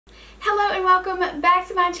Hello and welcome back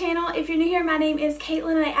to my channel. If you're new here, my name is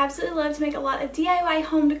Katelyn and I absolutely love to make a lot of DIY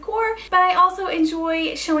home decor, but I also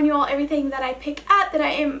enjoy showing you all everything that I pick up that I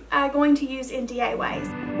am going to use in DIYs.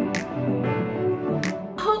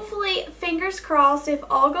 Hopefully, fingers crossed, if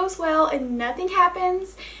all goes well and nothing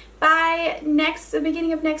happens, by the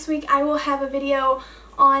beginning of next week I will have a video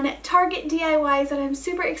on Target DIYs that I'm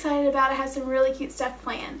super excited about. I have some really cute stuff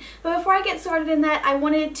planned. But before I get started in that, I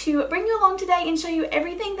wanted to bring you along today and show you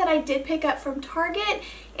everything that I did pick up from Target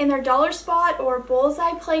in their dollar spot or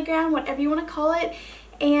bullseye playground, whatever you want to call it.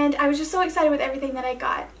 And I was just so excited with everything that I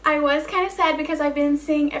got. I was kind of sad because I've been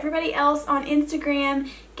seeing everybody else on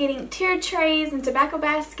Instagram getting tiered trays and tobacco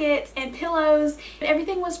baskets and pillows.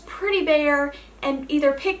 Everything was pretty bare and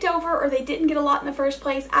either picked over or they didn't get a lot in the first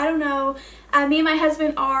place. I don't know. Me and my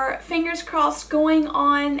husband are, fingers crossed, going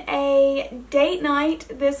on a date night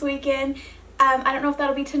this weekend. I don't know if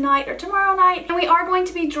that'll be tonight or tomorrow night. And we are going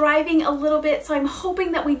to be driving a little bit, so I'm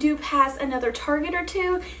hoping that we do pass another Target or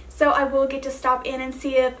two. So I will get to stop in and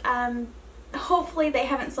see if hopefully they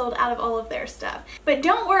haven't sold out of all of their stuff. But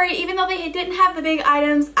don't worry, even though they didn't have the big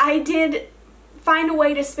items, I did find a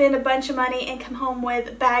way to spend a bunch of money and come home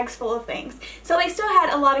with bags full of things. So they still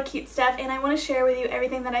had a lot of cute stuff and I want to share with you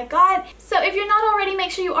everything that I got. So if you're not already, make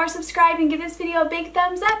sure you are subscribed and give this video a big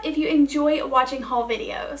thumbs up if you enjoy watching haul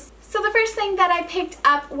videos. So the first thing that I picked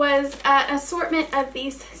up was an assortment of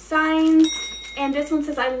these signs. And this one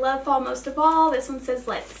says, "I love fall most of all." This one says,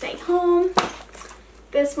 "Let's stay home."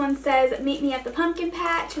 This one says, "Meet me at the pumpkin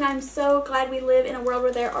patch." And I'm so glad we live in a world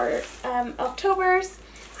where there are Octobers.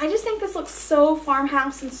 I just think this looks so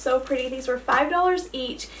farmhouse and so pretty. These were $5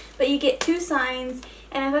 each, but you get 2 signs.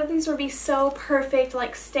 And I thought these would be so perfect,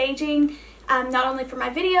 like staging, not only for my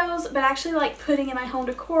videos, but actually like putting in my home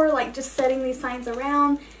decor, like just setting these signs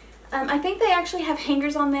around. I think they actually have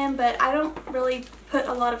hangers on them, but I don't really put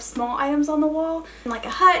a lot of small items on the wall, like a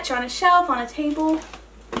hutch, on a shelf, on a table.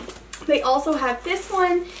 They also have this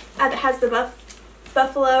one that has the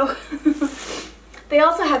buffalo. They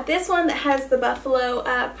also have this one that has the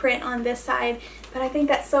buffalo print on this side, but I think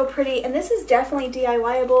that's so pretty. And this is definitely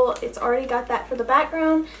DIY-able. It's already got that for the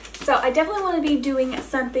background. So I definitely want to be doing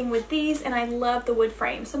something with these, and I love the wood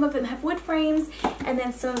frames. Some of them have wood frames, and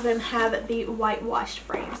then some of them have the whitewashed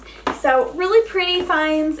frames. So really pretty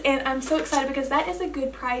finds, and I'm so excited because that is a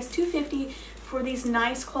good price, $2.50 for these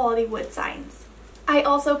nice quality wood signs. I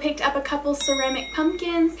also picked up a couple ceramic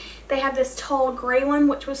pumpkins. They have this tall gray one,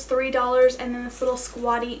 which was $3, and then this little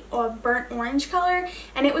squatty burnt orange color,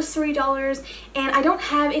 and it was $3. And I don't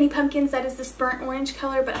have any pumpkins that is this burnt orange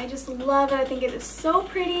color, but I just love it. I think it is so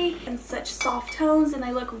pretty and such soft tones, and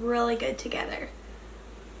they look really good together.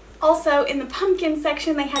 Also, in the pumpkin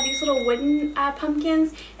section, they had these little wooden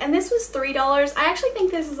pumpkins, and this was $3. I actually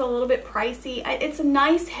think this is a little bit pricey. It's a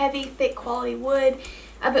nice, heavy, thick quality wood.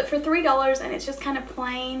 But for $3, and it's just kind of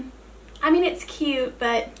plain. I mean, it's cute,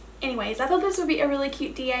 but anyways, I thought this would be a really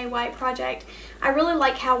cute DIY project. I really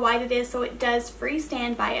like how wide it is, so it does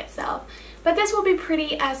freestand by itself. But this will be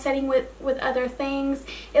pretty setting with other things.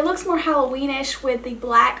 It looks more Halloweenish with the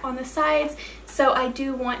black on the sides, so I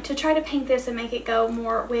do want to try to paint this and make it go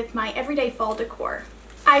more with my everyday fall decor.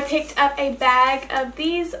 I picked up a bag of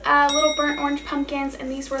these little burnt orange pumpkins,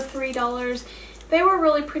 and these were $3. They were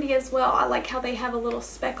really pretty as well. I like how they have a little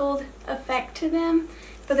speckled effect to them,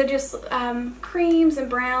 but they're just creams and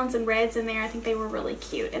browns and reds in there. I think they were really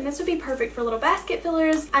cute, and this would be perfect for little basket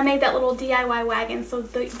fillers. I made that little DIY wagon, so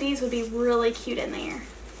these would be really cute in there.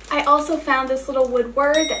 I also found this little wood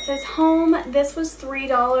word that says home. This was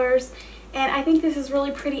 $3, and I think this is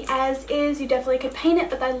really pretty as is. You definitely could paint it,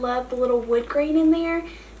 but I love the little wood grain in there,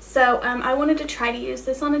 so I wanted to try to use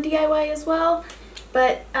this on a DIY as well.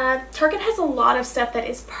 But Target has a lot of stuff that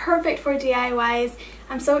is perfect for DIYs.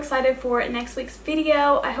 I'm so excited for next week's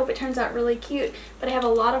video. I hope it turns out really cute. But I have a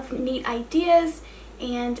lot of neat ideas,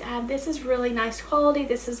 and this is really nice quality.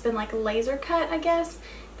 This has been like laser cut, I guess,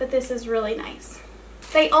 but this is really nice.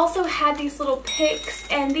 They also had these little picks,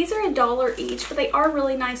 and these are $1 each, but they are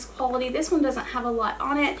really nice quality. This one doesn't have a lot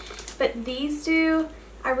on it, but these do.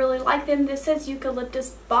 I really like them. This says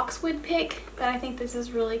eucalyptus boxwood pick, but I think this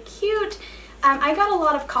is really cute. I got a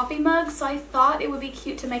lot of coffee mugs, so I thought it would be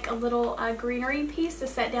cute to make a little greenery piece to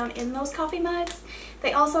set down in those coffee mugs.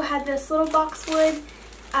 They also had this little boxwood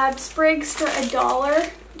sprigs for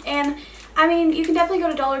 $1. And I mean, you can definitely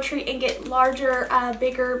go to Dollar Tree and get larger,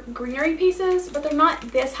 bigger greenery pieces, but they're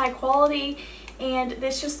not this high quality. And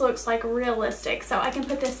this just looks like realistic. So I can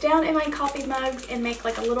put this down in my coffee mugs and make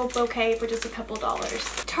like a little bouquet for just a couple dollars.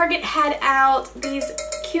 Target had out these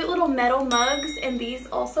cute little metal mugs, and these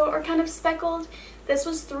also are kind of speckled. This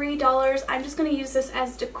was $3. I'm just going to use this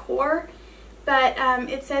as decor, but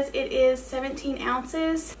it says it is 17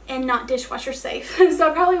 ounces and not dishwasher safe. So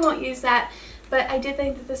I probably won't use that, but I did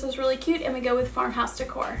think that this was really cute, and we go with farmhouse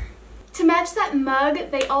decor. To match that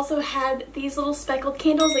mug, they also had these little speckled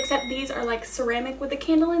candles, except these are like ceramic with a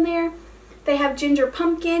candle in there. They have ginger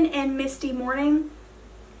pumpkin and misty morning,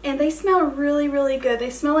 and they smell really, really good. They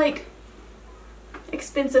smell like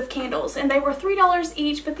expensive candles, and they were $3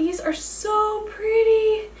 each, but these are so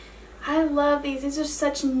pretty. I love these. These are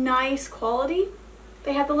such nice quality.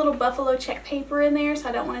 They have the little buffalo check paper in there, so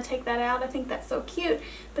I don't want to take that out. I think that's so cute,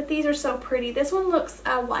 but these are so pretty. This one looks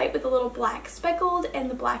white with a little black speckled and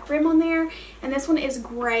the black rim on there, and this one is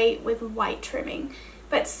gray with white trimming.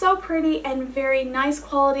 But so pretty and very nice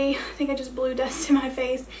quality. I think I just blew dust in my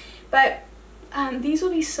face, but these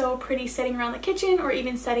would be so pretty setting around the kitchen or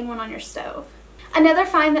even setting one on your stove. Another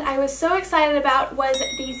find that I was so excited about was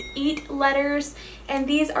these Eat letters, and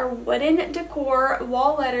these are wooden decor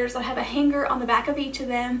wall letters that have a hanger on the back of each of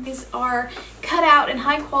them. These are cut out in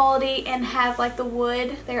high quality and have like the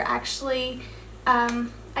wood. They're actually,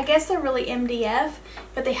 I guess they're really MDF,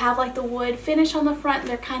 but they have like the wood finish on the front.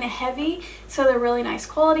 They're kind of heavy, so they're really nice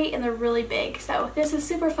quality, and they're really big. So this is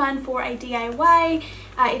super fun for a DIY.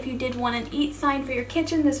 If you did want an Eat sign for your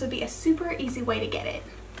kitchen, this would be a super easy way to get it.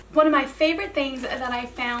 One of my favorite things that I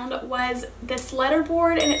found was this letter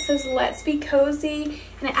board, and it says "Let's Be Cozy,"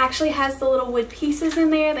 and it actually has the little wood pieces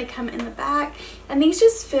in there. They come in the back, and these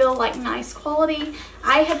just feel like nice quality.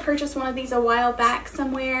 I had purchased one of these a while back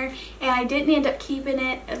somewhere, and I didn't end up keeping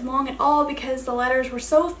it long at all because the letters were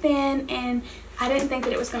so thin, and I didn't think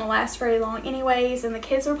that it was going to last very long anyways, and the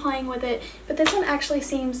kids were playing with it. But this one actually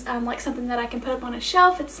seems like something that I can put up on a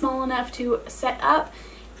shelf. It's small enough to set up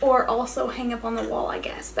or also hang up on the wall, I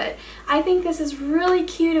guess. But I think this is really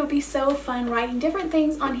cute. It would be so fun writing different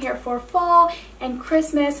things on here for fall and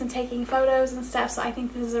Christmas and taking photos and stuff. So I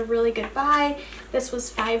think this is a really good buy. This was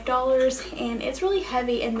 $5, and it's really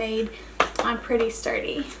heavy and made pretty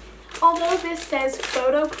sturdy. Although this says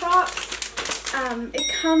photo crops,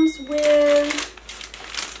 it comes with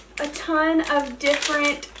a ton of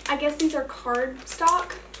different, I guess these are cardboard,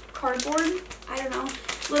 I don't know,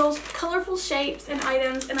 little colorful shapes and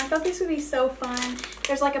items, and I thought this would be so fun.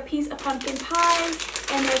 There's like a piece of pumpkin pie,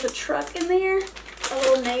 and there's a truck in there, a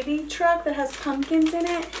little navy truck that has pumpkins in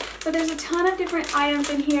it. But there's a ton of different items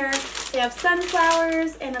in here. They have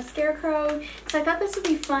sunflowers and a scarecrow, so I thought this would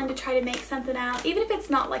be fun to try to make something out. Even if it's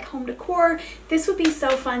not like home decor, this would be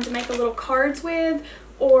so fun to make a little cards with,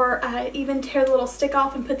 or even tear the little stick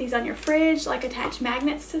off and put these on your fridge, like attach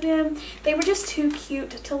magnets to them. They were just too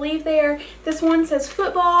cute to leave there. This one says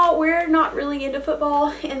football. We're not really into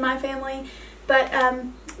football in my family, but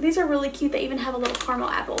these are really cute. They even have a little caramel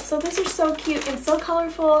apple. So these are so cute and so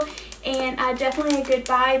colorful, and definitely a good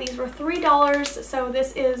buy. These were $3, so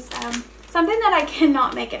this is something that I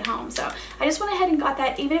cannot make at home. So I just went ahead and got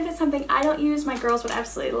that. Even if it's something I don't use, my girls would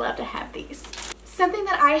absolutely love to have these. Something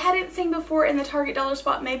that I hadn't seen before in the Target dollar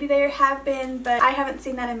spot, maybe there have been, but I haven't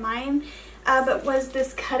seen that in mine, but was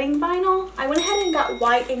this cutting vinyl. I went ahead and got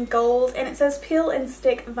white and gold, and it says peel and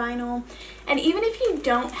stick vinyl. And even if you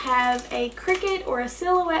don't have a Cricut or a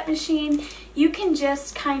Silhouette machine, you can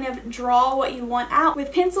just kind of draw what you want out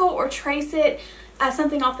with pencil or trace it,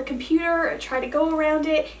 something off the computer, try to go around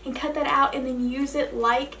it and cut that out, and then use it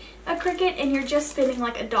like a Cricut, and you're just spending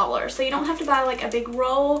like $1. So you don't have to buy like a big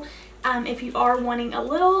roll if you are wanting a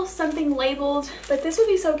little something labeled. But this would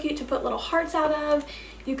be so cute to put little hearts out of.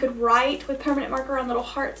 You could write with permanent marker on little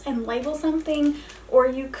hearts and label something, or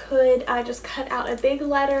you could just cut out a big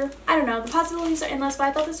letter. I don't know, the possibilities are endless, but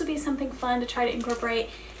I thought this would be something fun to try to incorporate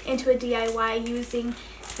into a DIY using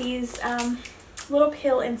these little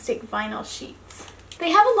peel and stick vinyl sheets. They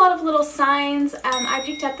have a lot of little signs. I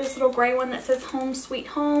picked up this little gray one that says Home Sweet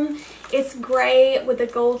Home. It's gray with the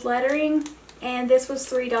gold lettering, and this was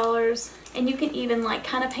 $3. And you can even like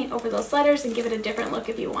kind of paint over those letters and give it a different look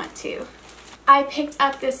if you want to. I picked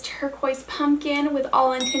up this turquoise pumpkin with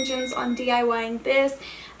all intentions on DIYing this.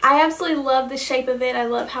 I absolutely love the shape of it. I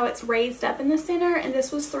love how it's raised up in the center, and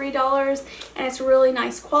this was $3, and it's really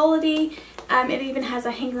nice quality. It even has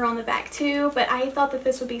a hanger on the back too, but I thought that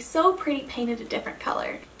this would be so pretty painted a different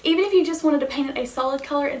color. Even if you just wanted to paint it a solid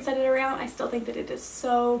color and set it around, I still think that it is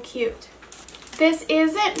so cute. This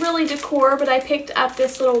isn't really decor, but I picked up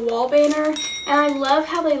this little wall banner, and I love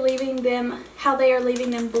how they are leaving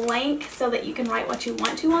them blank so that you can write what you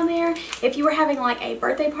want to on there. If you were having like a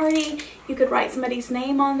birthday party, you could write somebody's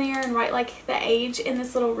name on there and write like the age in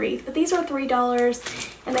this little wreath. But these are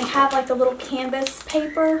 $3, and they have like the little canvas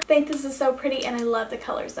paper. I think this is so pretty, and I love the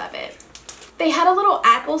colors of it. They had a little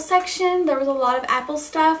apple section. There was a lot of apple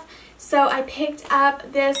stuff. So I picked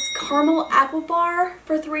up this caramel apple bar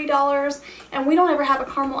for $3, and we don't ever have a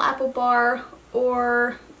caramel apple bar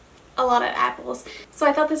or a lot of apples. So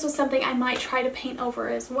I thought this was something I might try to paint over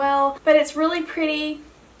as well. But it's really pretty,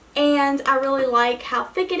 and I really like how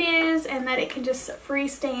thick it is and that it can just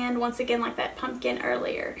freestand once again like that pumpkin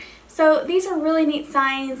earlier. So these are really neat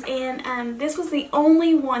signs, and this was the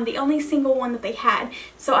only single one that they had.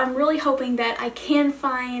 So I'm really hoping that I can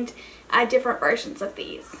find different versions of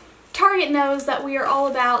these. Target knows that we are all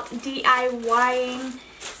about DIYing,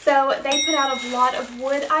 so they put out a lot of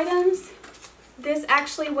wood items. This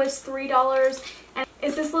actually was $3, and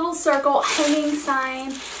it's this little circle hanging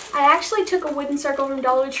sign. I actually took a wooden circle from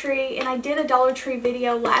Dollar Tree, and I did a Dollar Tree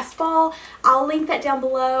video last fall. I'll link that down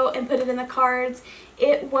below and put it in the cards.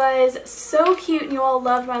 It was so cute, and you all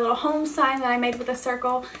loved my little home sign that I made with a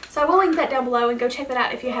circle. So I will link that down below, and go check that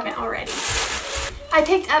out if you haven't already. I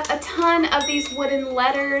picked up a ton of these wooden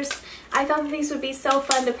letters. I thought that these would be so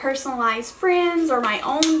fun to personalize friends or my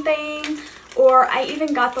own thing, or I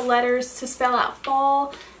even got the letters to spell out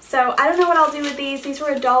fall. So I don't know what I'll do with these. These were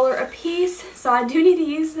 $1 a piece, so I do need to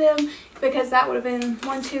use them because that would have been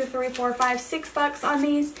 1, 2, 3, 4, 5, $6 on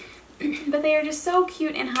these. But they are just so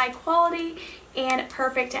cute and high quality and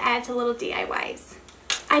perfect to add to little DIYs.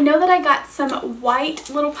 I know that I got some white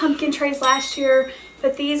little pumpkin trays last year,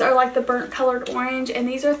 but these are like the burnt colored orange, and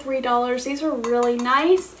these are $3. These are really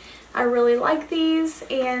nice. I really like these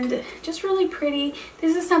and just really pretty.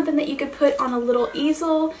 This is something that you could put on a little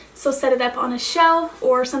easel, so set it up on a shelf,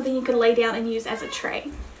 or something you could lay down and use as a tray.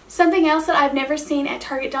 Something else that I've never seen at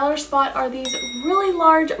Target Dollar Spot are these really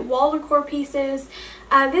large wall decor pieces.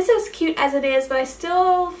 This is cute as it is, but I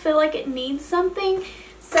still feel like it needs something.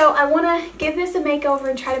 So I want to give this a makeover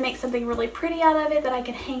and try to make something really pretty out of it that I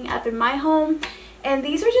can hang up in my home. And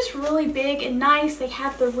these are just really big and nice. They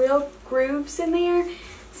have the real grooves in there.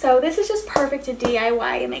 So this is just perfect to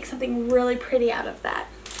DIY and make something really pretty out of that.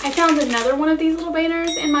 I found another one of these little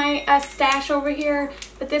banners in my stash over here,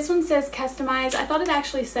 but this one says customize. I thought it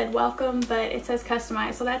actually said welcome, but it says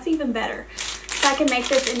customize, so that's even better. So I can make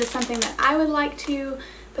this into something that I would like to,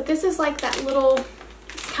 but this is like that little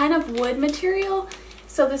kind of wood material.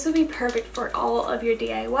 So this would be perfect for all of your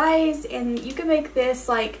DIYs, and you can make this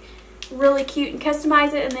like really cute and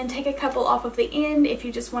customize it, and then take a couple off of the end if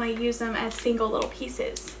you just want to use them as single little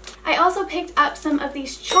pieces. I also picked up some of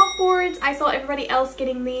these chalkboards. I saw everybody else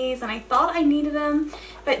getting these and I thought I needed them,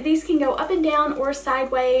 but these can go up and down or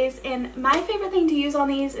sideways, and my favorite thing to use on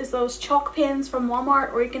these is those chalk pens from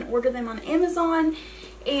Walmart, or you can order them on Amazon,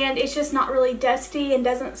 and it's just not really dusty and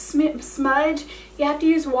doesn't smudge. You have to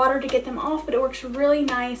use water to get them off, but it works really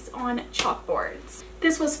nice on chalkboards.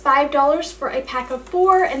 This was $5 for a pack of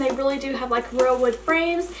 4, and they really do have like real wood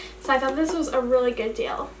frames, so I thought this was a really good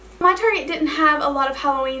deal. My Target didn't have a lot of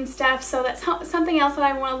Halloween stuff, so that's something else that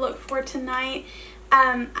I want to look for tonight.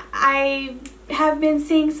 I have been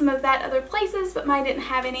seeing some of that other places, but mine didn't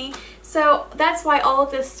have any. So that's why all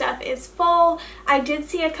of this stuff is fall. I did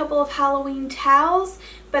see a couple of Halloween towels,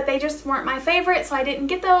 but they just weren't my favorite, so I didn't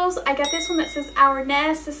get those. I got this one that says Our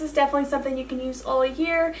Nest. This is definitely something you can use all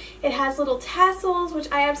year. It has little tassels, which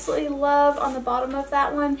I absolutely love, on the bottom of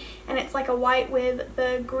that one, and it's like a white with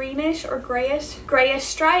the greenish or grayish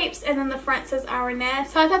stripes, and then the front says Our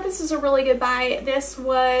Nest. So I thought this was a really good buy. This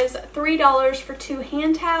was $3 for 2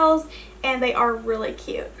 hand towels, and they are really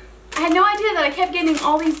cute. I had no idea that I kept getting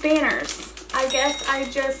all these banners. I guess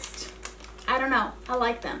I don't know. I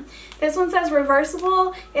like them. This one says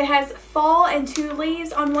reversible. It has fall and 2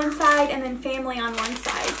 leaves on one side, and then family on one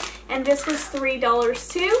side. And this was $3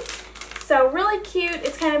 too. So really cute.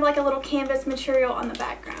 It's kind of like a little canvas material on the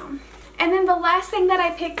background. And then the last thing that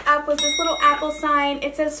I picked up was this little apple sign.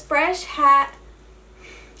 It says fresh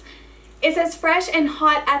and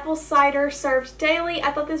hot apple cider served daily.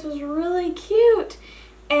 I thought this was really cute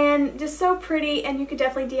and just so pretty, and you could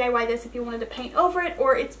definitely DIY this if you wanted to paint over it,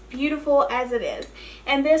 or it's beautiful as it is.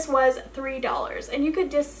 And this was $3, and you could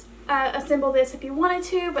just assemble this if you wanted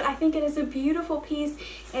to, but I think it is a beautiful piece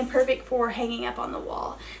and perfect for hanging up on the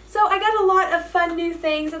wall. So I got a lot of fun new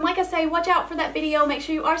things, and like I say, watch out for that video. Make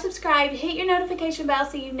sure you are subscribed, hit your notification bell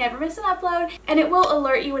so you never miss an upload, and it will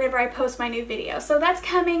alert you whenever I post my new video. So that's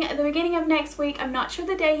coming at the beginning of next week. I'm not sure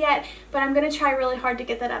the day yet, but I'm going to try really hard to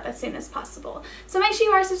get that up as soon as possible. So make sure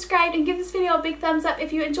you are subscribed and give this video a big thumbs up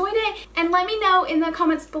if you enjoyed it, and let me know in the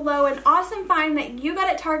comments below an awesome find that you got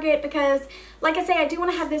at Target, because like I say, I do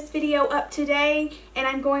want to have this video up today, and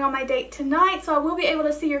I'm going on my date tonight, so I will be able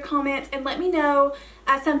to see your comments and let me know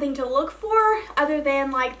something to look for other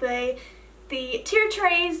than like the the tier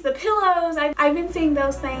trays, the pillows. I've been seeing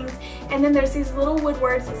those things, and then there's these little wood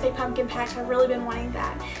words that say pumpkin patch. I've really been wanting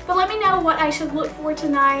that. But let me know what I should look for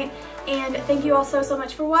tonight, and thank you all so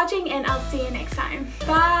much for watching, and I'll see you next time.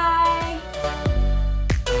 Bye!